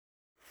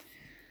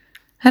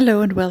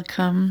Hello and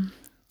welcome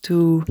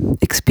to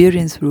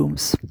Experience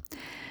Rooms.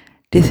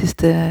 This is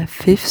the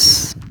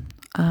fifth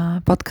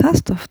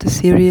podcast of the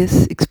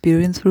series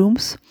Experience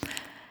Rooms,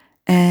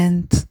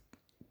 and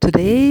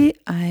today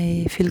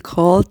I feel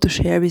called to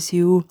share with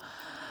you,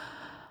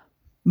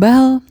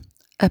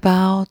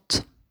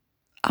 about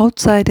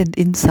outside and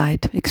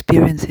inside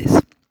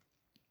experiences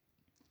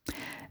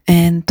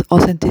and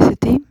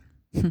authenticity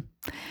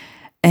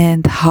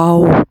and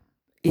how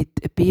it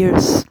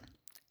appears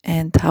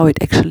and how it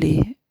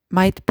actually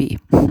might be.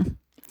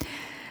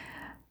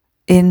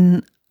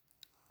 In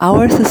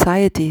our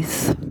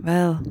societies,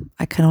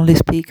 I can only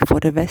speak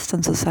for the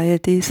Western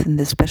societies and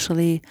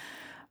especially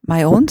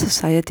my own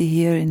society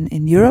here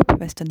in Europe,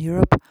 Western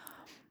Europe.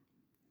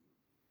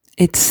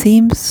 It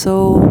seems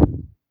so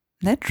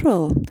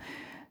natural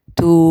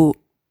to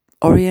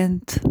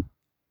orient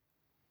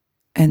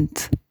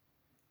and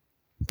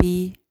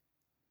be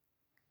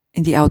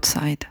in the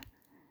outside.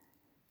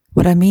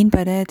 What I mean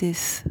by that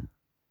is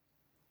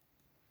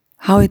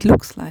how it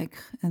looks like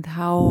and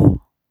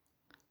how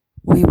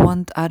we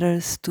want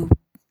others to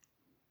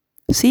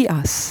see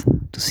us,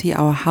 to see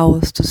our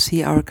house, to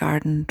see our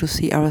garden, to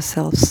see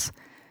ourselves.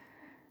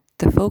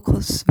 The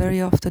focus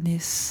very often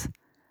is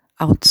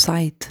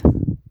outside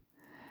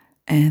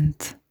and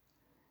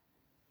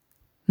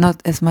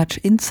not as much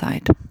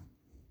inside.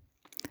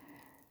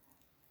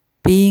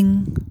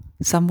 Being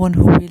someone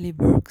who really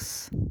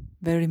works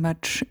very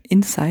much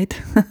inside,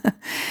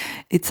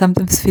 it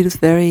sometimes feels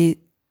very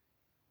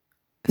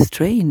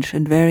strange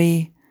and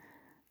very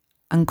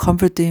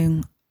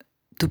uncomforting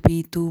to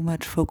be too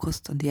much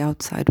focused on the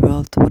outside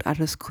world, what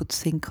others could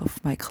think of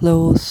my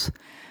clothes,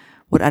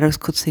 what others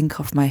could think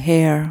of my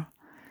hair,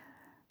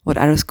 what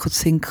others could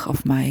think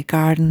of my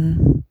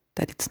garden,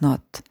 that it's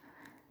not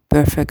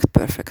perfect,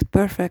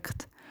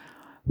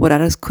 what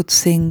others could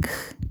think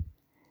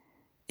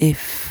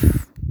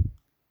if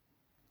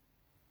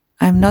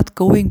I'm not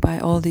going by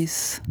all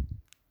these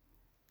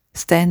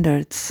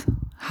standards,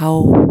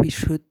 how we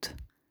should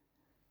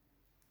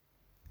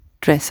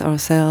dress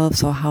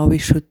ourselves or how we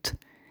should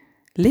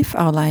live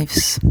our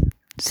lives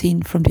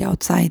seen from the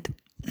outside.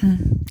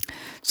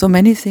 So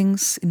many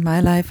things in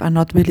my life are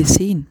not really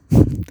seen.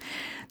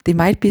 They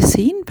might be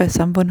seen by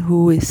someone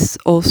who is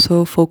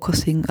also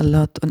focusing a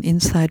lot on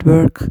inside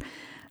work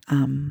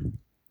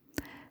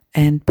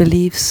and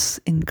believes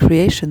in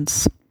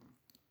creations.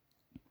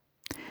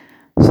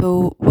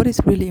 So what is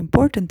really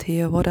important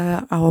here? What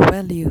are our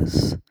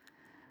values?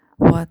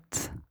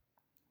 What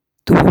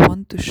do we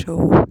want to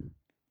show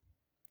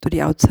to the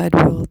outside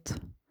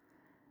world?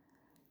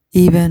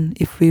 Even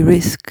if we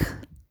risk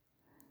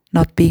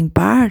not being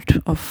part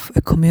of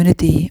a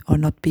community or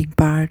not being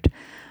part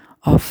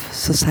of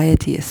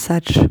society as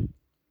such.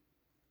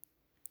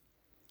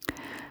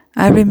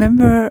 I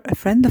remember a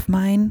friend of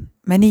mine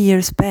many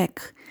years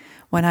back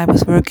when I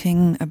was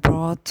working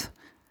abroad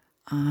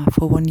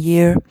for 1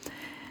 year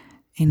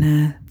in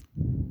a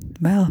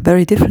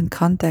very different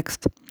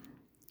context.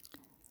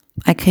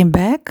 I came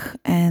back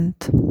and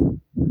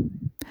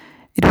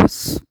it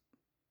was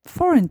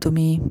foreign to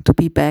me to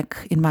be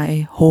back in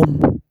my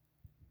home.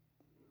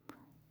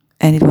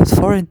 And it was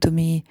foreign to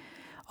me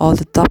all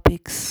the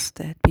topics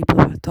that people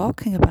were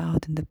talking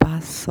about in the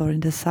bus or in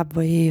the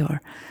subway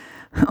or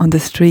on the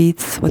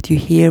streets, what you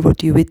hear,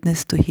 what you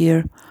witness to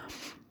hear.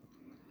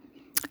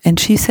 And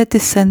she said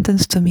this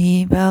sentence to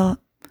me,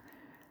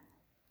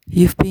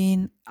 you've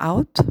been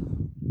out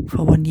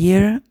for 1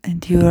 year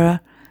and you're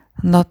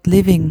not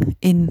living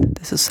in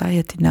the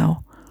society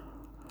now.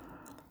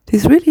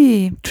 This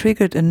really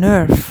triggered a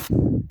nerve.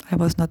 I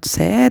was not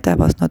sad, I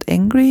was not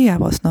angry, I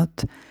was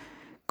not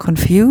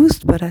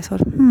confused, but I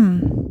thought,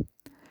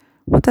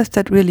 what does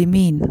that really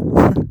mean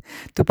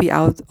to be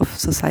out of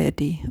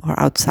society or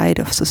outside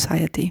of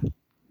society?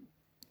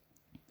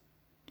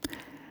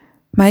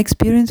 My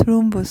experience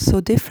room was so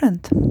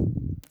different,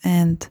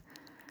 and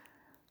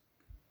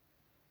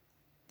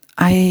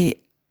I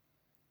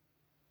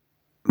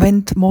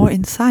went more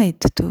inside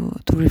to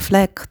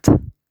reflect,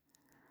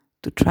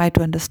 to try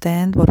to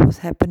understand what was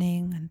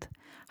happening and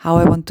how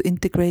I want to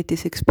integrate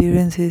these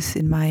experiences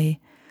in my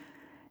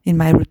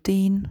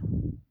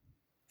routine.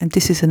 And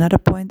this is another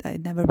point, I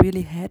never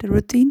really had a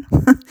routine.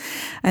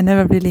 I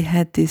never really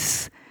had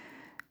this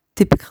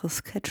typical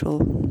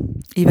schedule.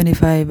 Even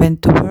if I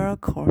went to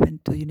work or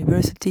went to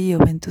university or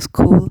went to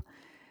school,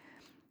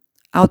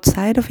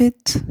 outside of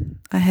it,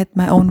 I had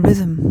my own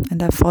rhythm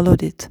and I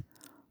followed it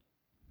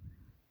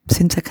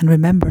since I can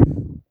remember.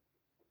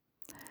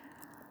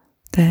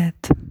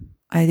 That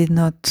I did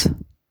not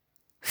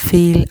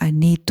feel I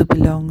need to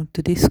belong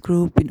to this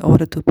group in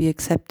order to be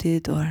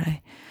accepted, or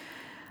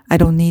I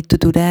don't need to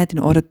do that in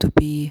order to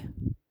be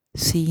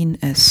seen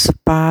as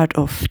part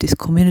of this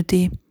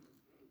community.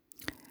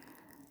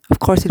 Of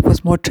course, it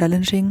was more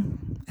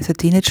challenging as a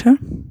teenager.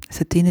 As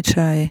a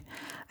teenager,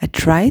 I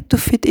tried to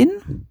fit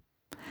in,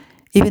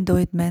 even though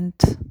it meant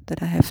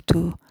that I have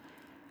to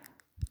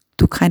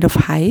kind of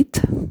hide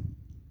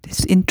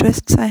these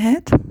interests I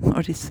had,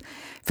 or these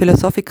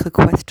philosophical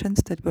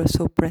questions that were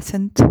so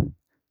present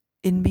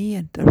in me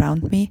and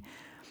around me,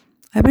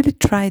 I really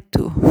tried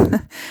to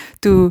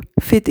to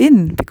fit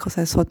in, because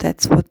I thought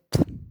that's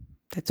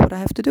what I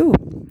have to do.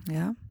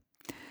 Yeah.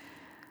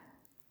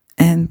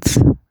 And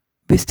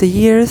with the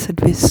years and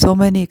with so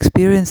many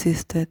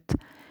experiences that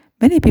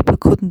many people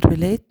couldn't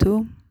relate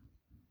to,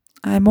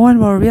 I more and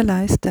more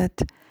realized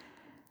that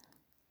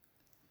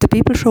the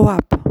people show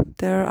up.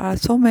 There are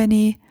so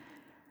many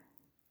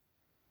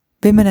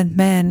women and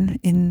men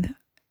in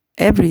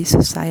every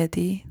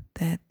society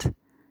that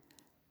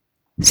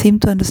seem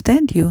to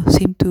understand you,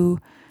 seem to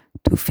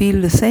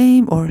feel the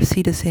same or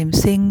see the same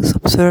things,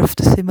 observe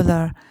the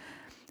similar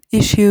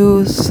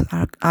issues,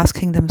 are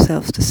asking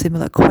themselves the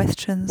similar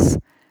questions,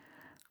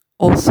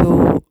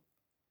 also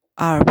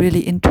are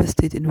really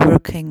interested in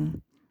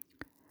working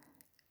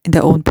in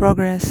their own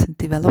progress and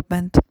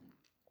development.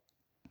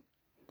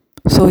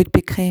 So it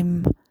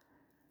became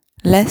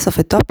less of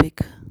a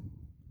topic,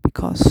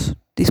 because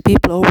these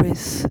people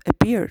always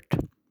appeared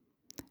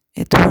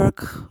at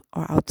work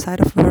or outside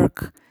of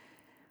work,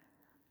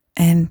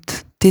 and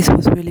this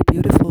was really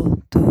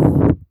beautiful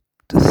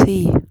to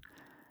see.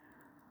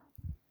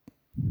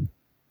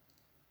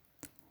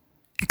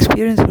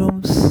 Experience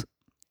rooms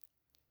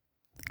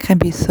can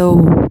be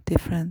so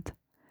different.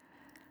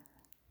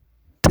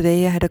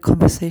 Today I had a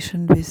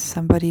conversation with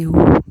somebody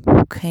who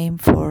came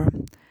for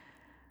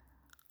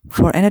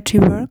energy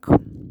work,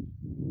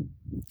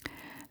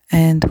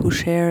 and who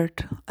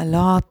shared a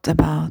lot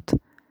about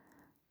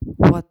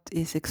what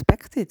is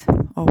expected,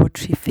 or what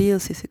she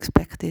feels is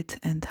expected,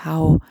 and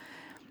how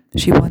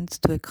she wants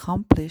to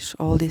accomplish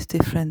all these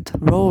different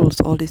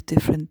roles, all these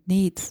different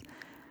needs.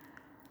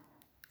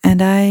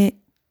 And I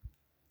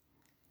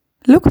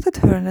looked at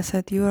her and I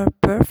said, "You are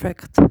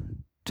perfect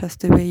just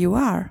the way you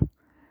are."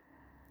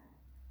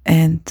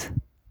 And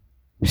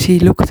she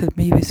looked at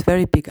me with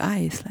very big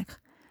eyes, like,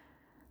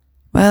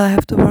 "Well, I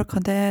have to work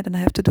on that and I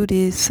have to do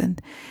this."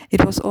 And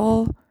it was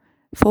all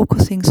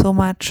focusing so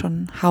much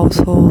on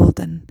household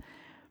and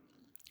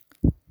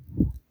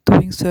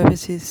doing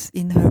services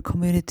in her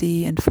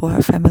community and for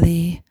her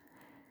family,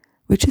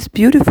 which is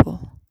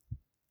beautiful.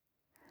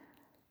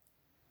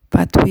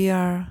 But we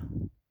are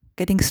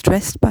getting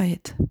stressed by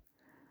it,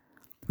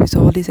 with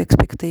all these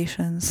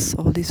expectations,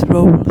 all these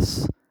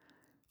roles,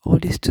 all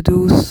these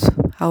to-dos,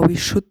 how we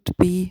should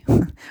be,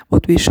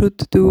 what we should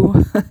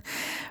do,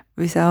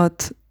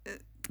 without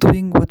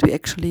doing what we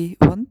actually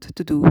want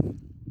to do,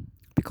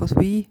 because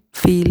we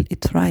feel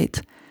it's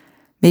right.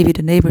 Maybe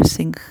the neighbors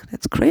think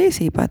that's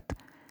crazy, but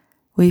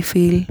we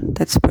feel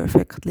that's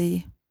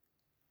perfectly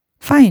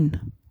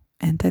fine,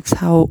 and that's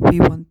how we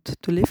want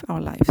to live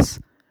our lives.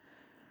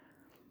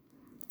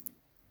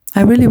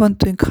 I really want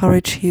to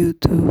encourage you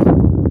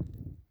to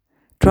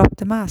drop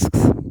the masks.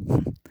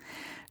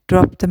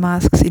 Drop the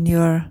masks in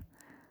your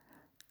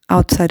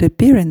outside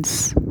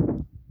appearance.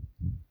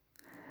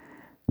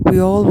 We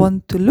all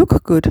want to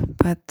look good,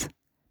 but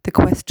the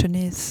question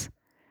is,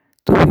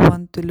 do we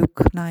want to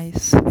look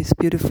nice with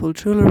beautiful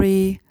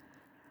jewelry,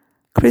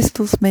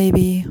 crystals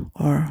maybe,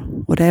 or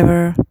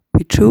whatever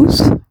we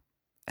choose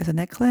as a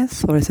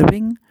necklace or as a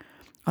ring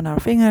on our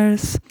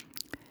fingers,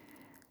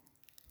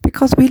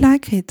 because we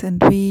like it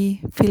and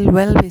we feel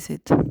well with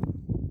it?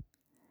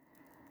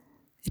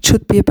 It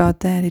should be about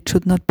that. It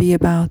should not be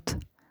about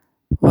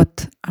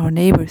what our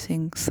neighbor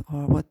thinks,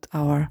 or what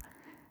our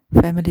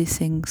family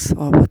thinks,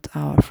 or what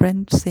our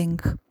friends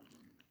think.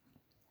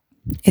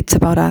 It's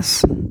about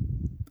us.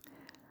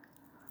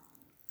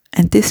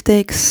 And this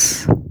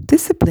takes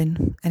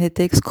discipline, and it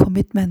takes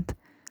commitment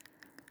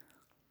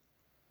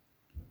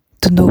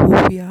to know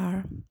who we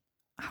are,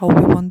 how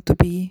we want to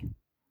be,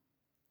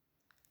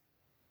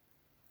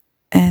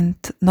 and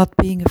not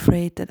being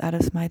afraid that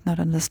others might not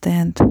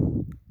understand.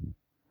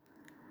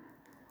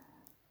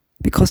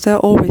 Because there are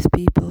always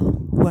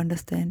people who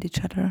understand each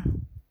other,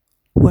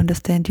 who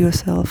understand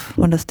yourself,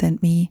 who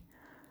understand me.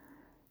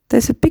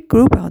 There's a big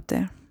group out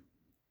there.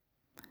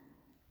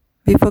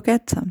 We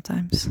forget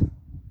sometimes,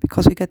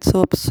 because we get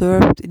so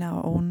absorbed in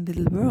our own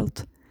little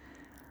world,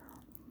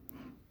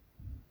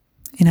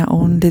 in our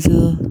own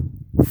little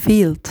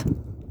field.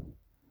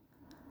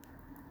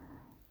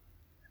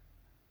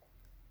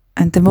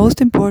 And the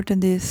most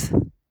important is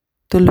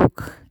to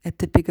look at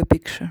the bigger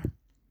picture,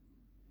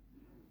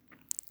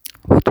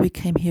 what we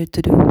came here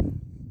to do.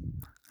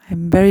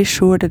 I'm very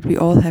sure that we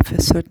all have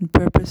a certain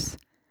purpose,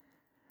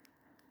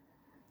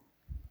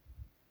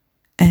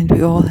 and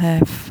we all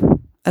have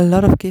a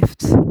lot of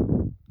gifts,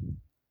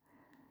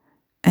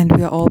 and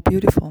we are all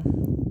beautiful.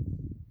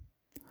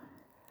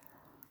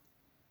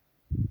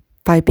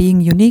 By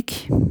being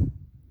unique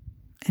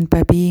and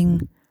by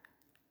being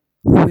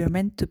who we are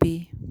meant to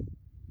be,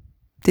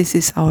 this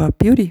is our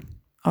beauty,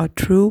 our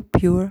true,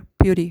 pure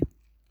beauty.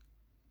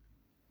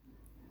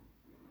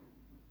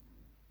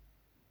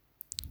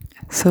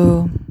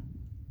 So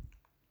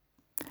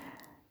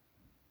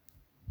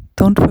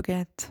don't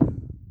forget,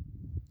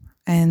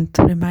 and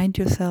remind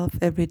yourself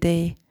every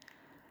day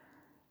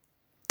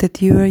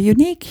that you are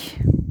unique,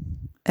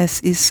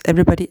 as is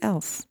everybody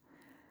else.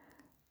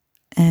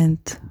 And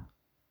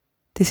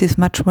this is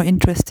much more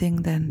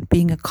interesting than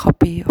being a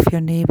copy of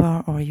your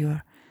neighbor or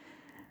your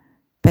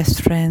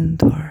best friend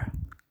or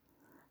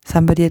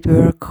somebody at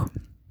work.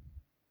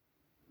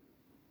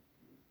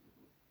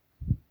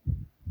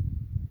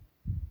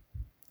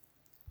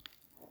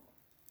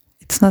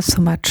 It's not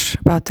so much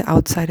about the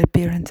outside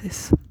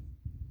appearances.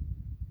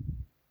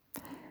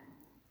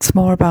 It's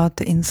more about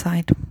the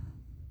inside.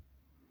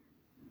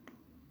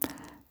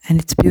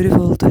 And it's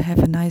beautiful to have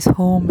a nice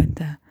home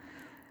and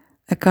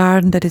a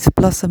garden that is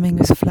blossoming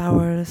with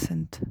flowers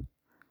and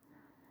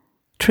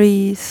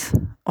trees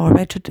or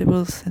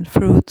vegetables and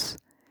fruits.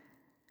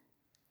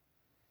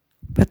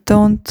 But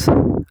don't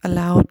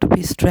allow to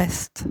be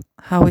stressed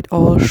how it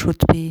all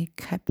should be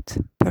kept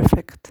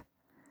perfect.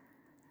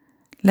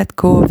 Let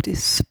go of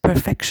this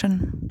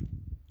perfection.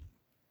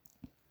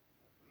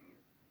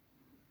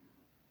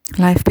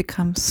 Life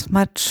becomes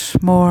much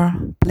more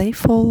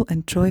playful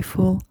and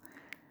joyful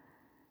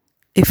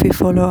if we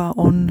follow our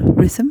own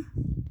rhythm,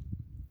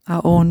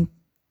 our own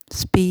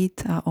speed,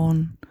 our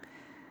own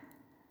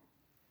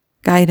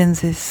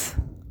guidances,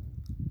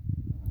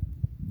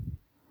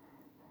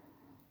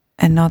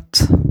 and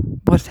not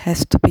what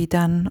has to be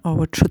done or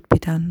what should be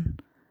done.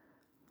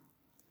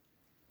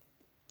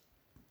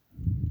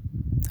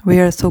 We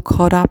are so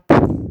caught up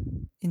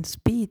in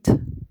speed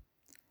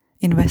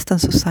in Western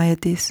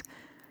societies.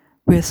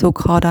 We are so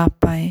caught up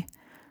by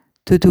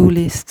to-do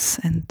lists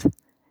and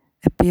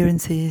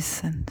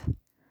appearances, and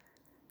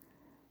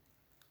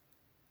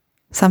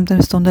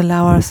sometimes don't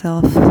allow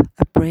ourselves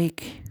a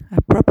break,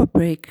 a proper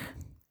break,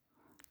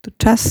 to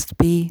just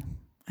be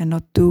and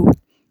not do.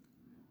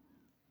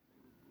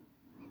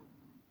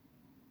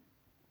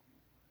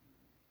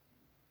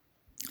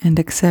 And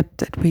accept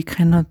that we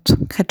cannot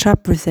catch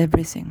up with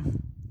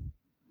everything.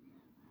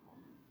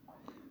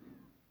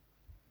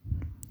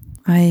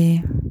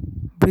 I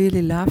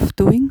really love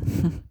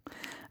doing.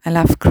 I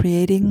love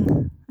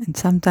creating, and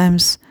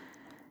sometimes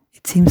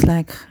it seems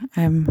like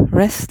I'm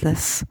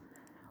restless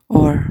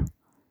or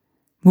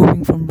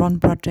moving from one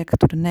project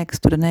to the next,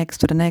 to the next,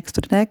 to the next,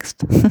 to the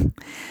next.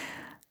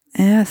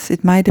 Yes,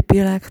 it might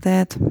appear like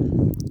that.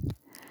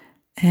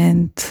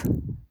 And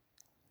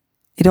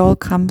it all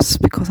comes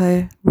because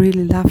I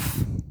really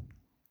love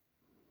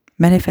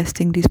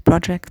manifesting these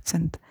projects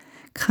and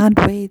can't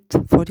wait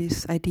for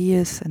these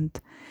ideas and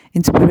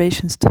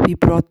inspirations to be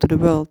brought to the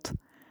world.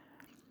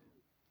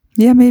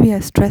 Yeah, maybe I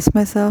stress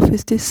myself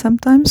with this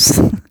sometimes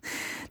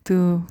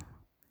to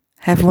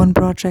have one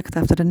project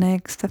after the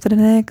next,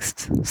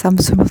 some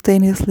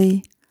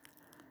simultaneously.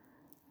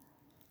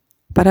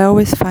 But I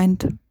always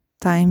find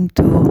time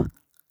to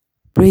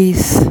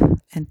breathe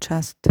and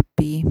just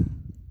be.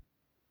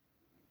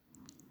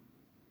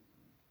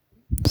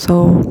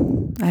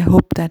 So I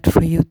hope that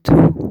for you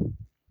too.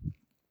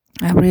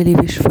 I really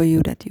wish for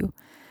you that you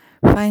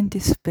find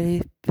this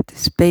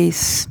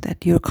space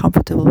that you're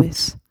comfortable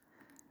with.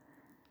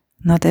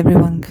 Not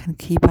everyone can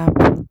keep up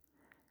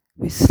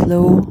with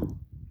slow.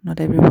 Not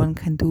everyone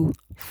can do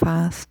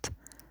fast.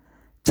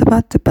 It's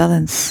about the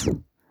balance.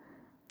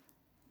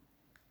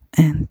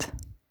 And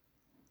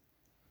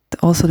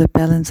also the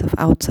balance of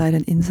outside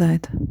and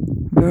inside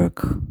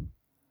work.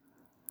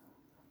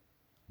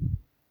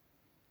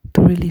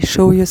 To really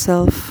show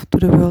yourself to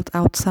the world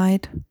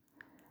outside,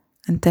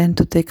 and then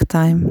to take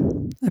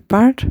time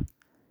apart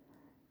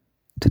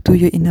to do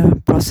your inner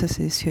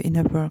processes, your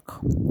inner work.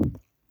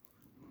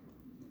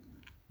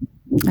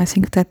 I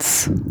think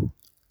that's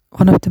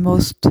one of the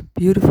most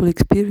beautiful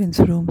experience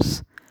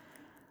rooms,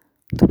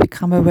 to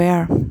become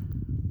aware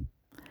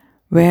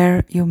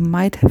where you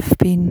might have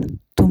been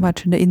too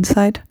much in the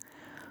inside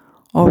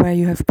or where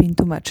you have been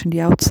too much in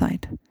the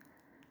outside,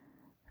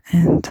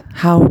 and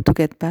how to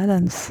get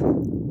balance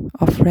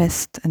of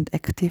rest and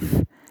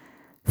active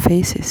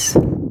phases,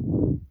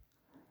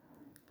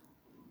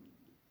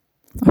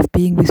 of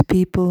being with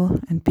people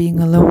and being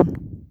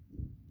alone.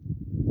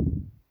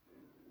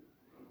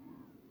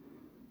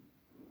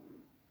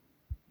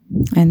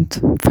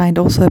 And find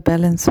also a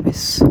balance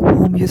with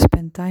whom you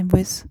spend time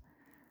with.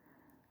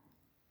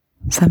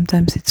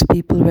 Sometimes it's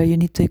people where you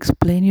need to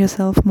explain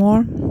yourself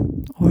more,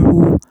 or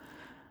who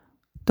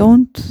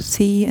don't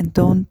see and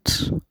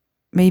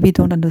maybe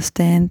don't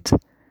understand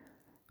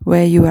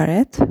where you are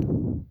at.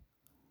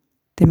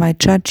 They might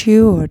judge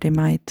you, or they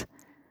might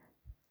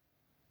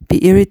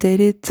be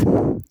irritated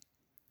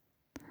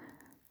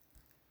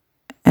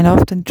and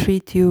often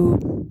treat you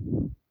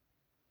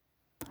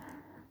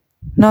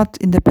not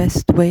in the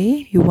best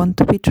way you want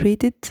to be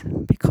treated,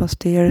 because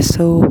they are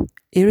so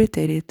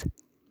irritated,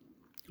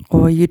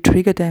 or you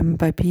trigger them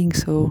by being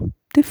so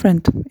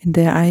different in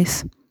their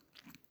eyes.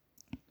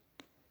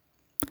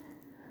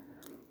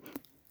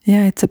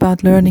 Yeah, it's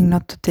about learning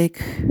not to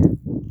take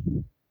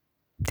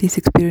these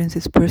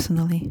experiences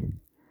personally,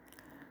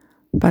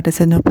 but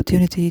as an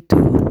opportunity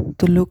to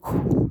look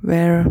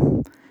where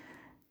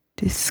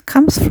this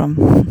comes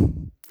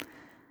from.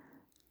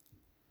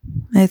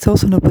 And it's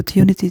also an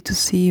opportunity to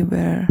see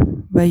where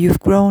you've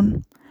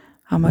grown,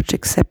 how much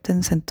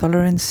acceptance and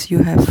tolerance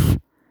you have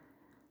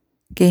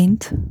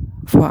gained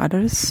for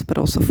others, but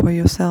also for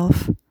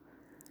yourself,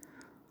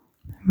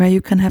 where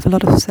you can have a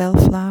lot of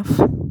self-love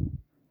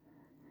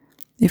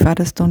if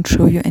others don't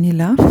show you any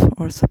love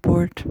or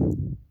support.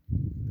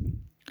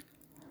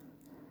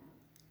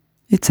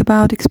 It's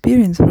about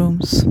experience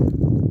rooms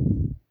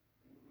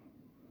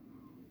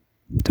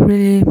to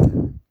really,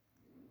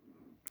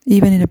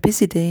 even in a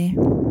busy day,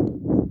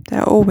 there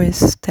are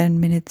always 10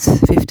 minutes,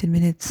 15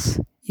 minutes,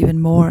 even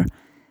more,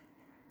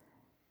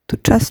 to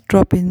just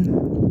drop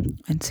in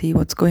and see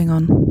what's going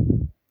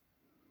on.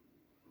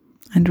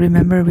 And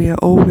remember, we are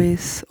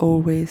always,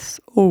 always,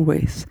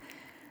 always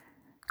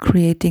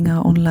creating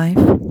our own life,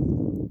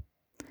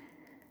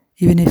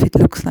 even if it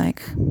looks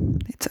like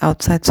it's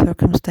outside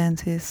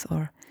circumstances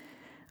or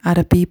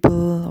other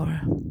people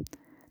or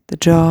the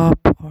job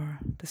or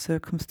the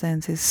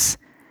circumstances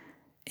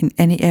in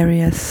any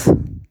areas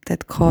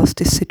that cause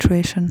this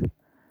situation.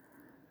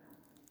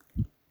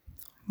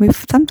 We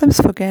sometimes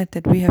forget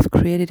that we have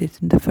created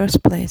it in the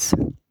first place.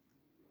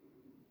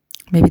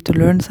 Maybe to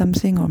learn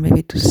something, or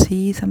maybe to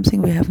see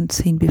something we haven't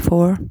seen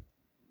before.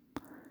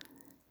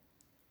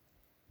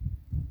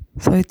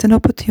 So it's an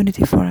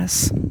opportunity for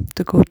us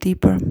to go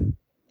deeper,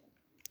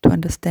 to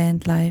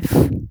understand life,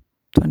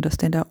 to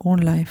understand our own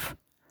life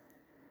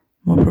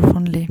more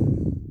profoundly.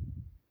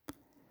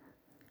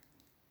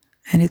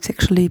 And it's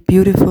actually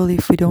beautiful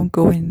if we don't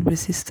go in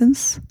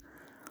resistance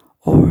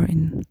or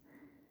in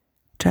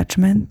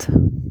judgment,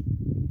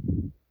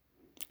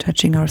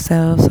 judging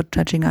ourselves or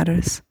judging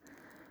others.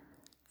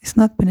 It's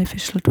not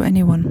beneficial to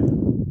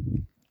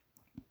anyone.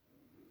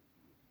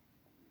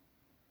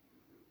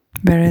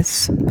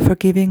 Whereas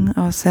forgiving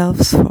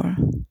ourselves for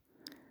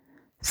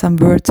some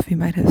words we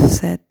might have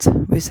said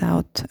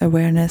without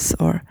awareness,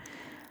 or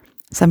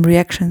some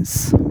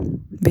reactions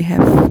we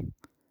have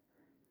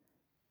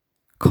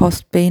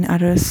caused pain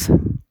others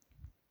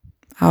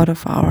out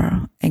of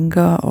our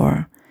anger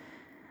or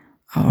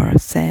our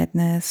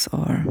sadness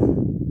or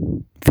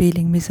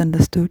feeling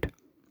misunderstood.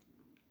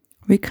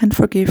 We can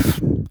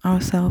forgive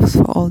ourselves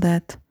for all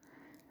that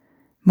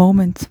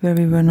moments where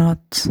we were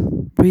not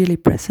really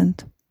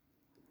present.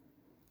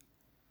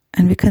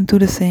 And we can do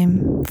the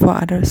same for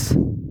others.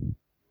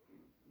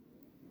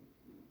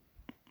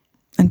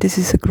 And this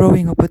is a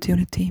growing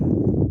opportunity,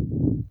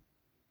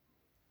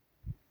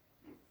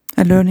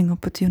 a learning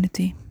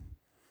opportunity,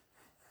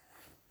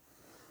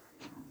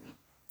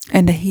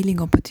 and a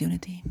healing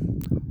opportunity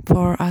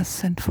for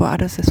us and for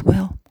others as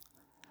well.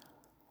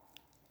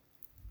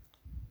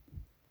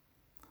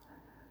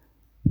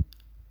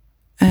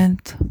 And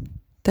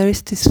there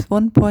is this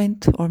one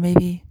point, or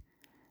maybe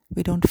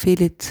we don't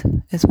feel it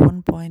as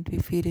one point, we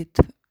feel it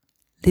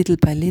little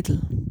by little,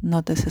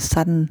 not as a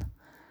sudden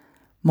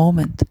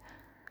moment,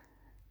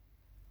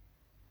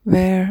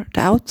 where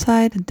the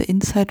outside and the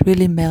inside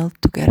really melt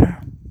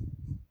together.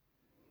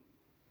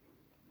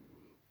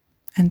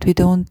 And we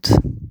don't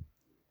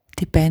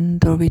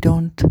depend, or we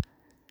don't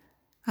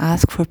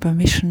ask for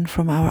permission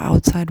from our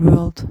outside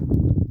world.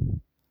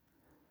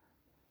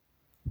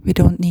 We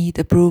don't need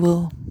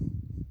approval.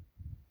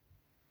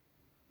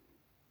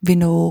 We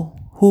know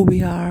who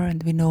we are,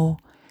 and we know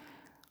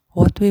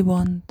what we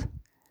want,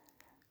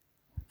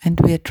 and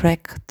we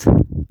attract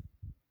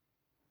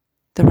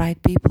the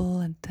right people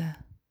and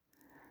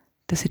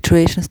the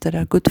situations that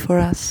are good for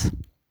us.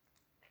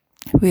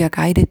 We are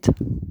guided.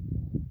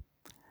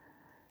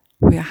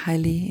 We are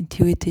highly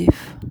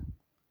intuitive.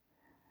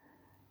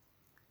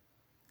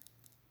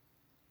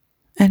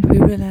 And we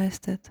realize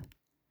that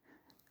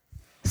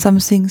some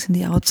things in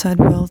the outside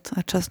world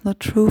are just not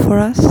true for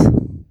us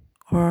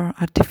or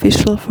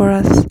artificial for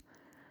us.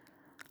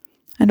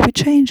 And we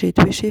change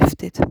it, we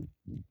shift it.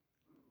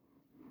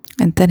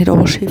 And then it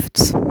all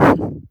shifts.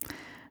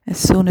 As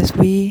soon as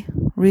we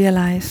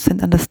realize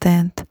and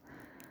understand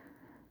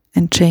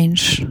and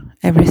change,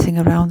 everything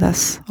around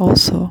us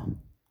also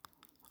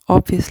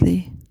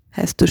obviously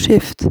has to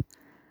shift.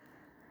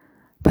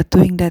 But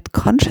doing that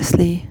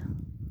consciously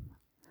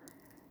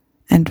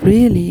and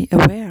really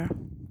aware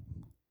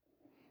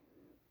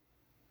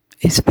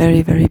is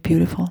very, very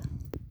beautiful.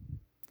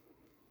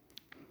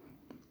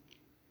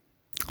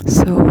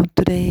 So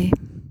today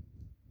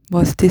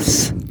was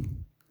this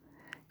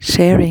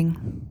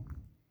sharing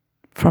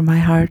from my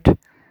heart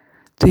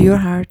to your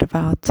heart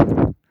about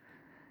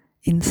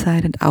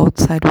inside and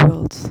outside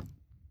worlds.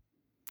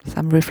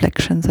 Some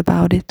reflections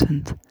about it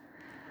and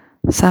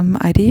some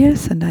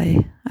ideas, and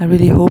I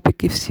really hope it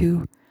gives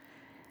you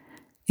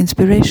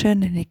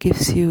inspiration and it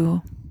gives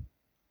you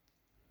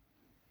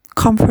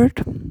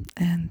comfort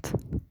and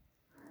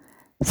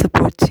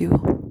supports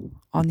you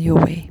on your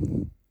way.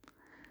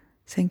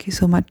 Thank you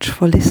so much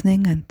for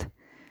listening, and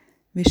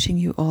wishing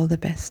you all the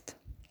best.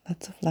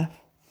 Lots of love.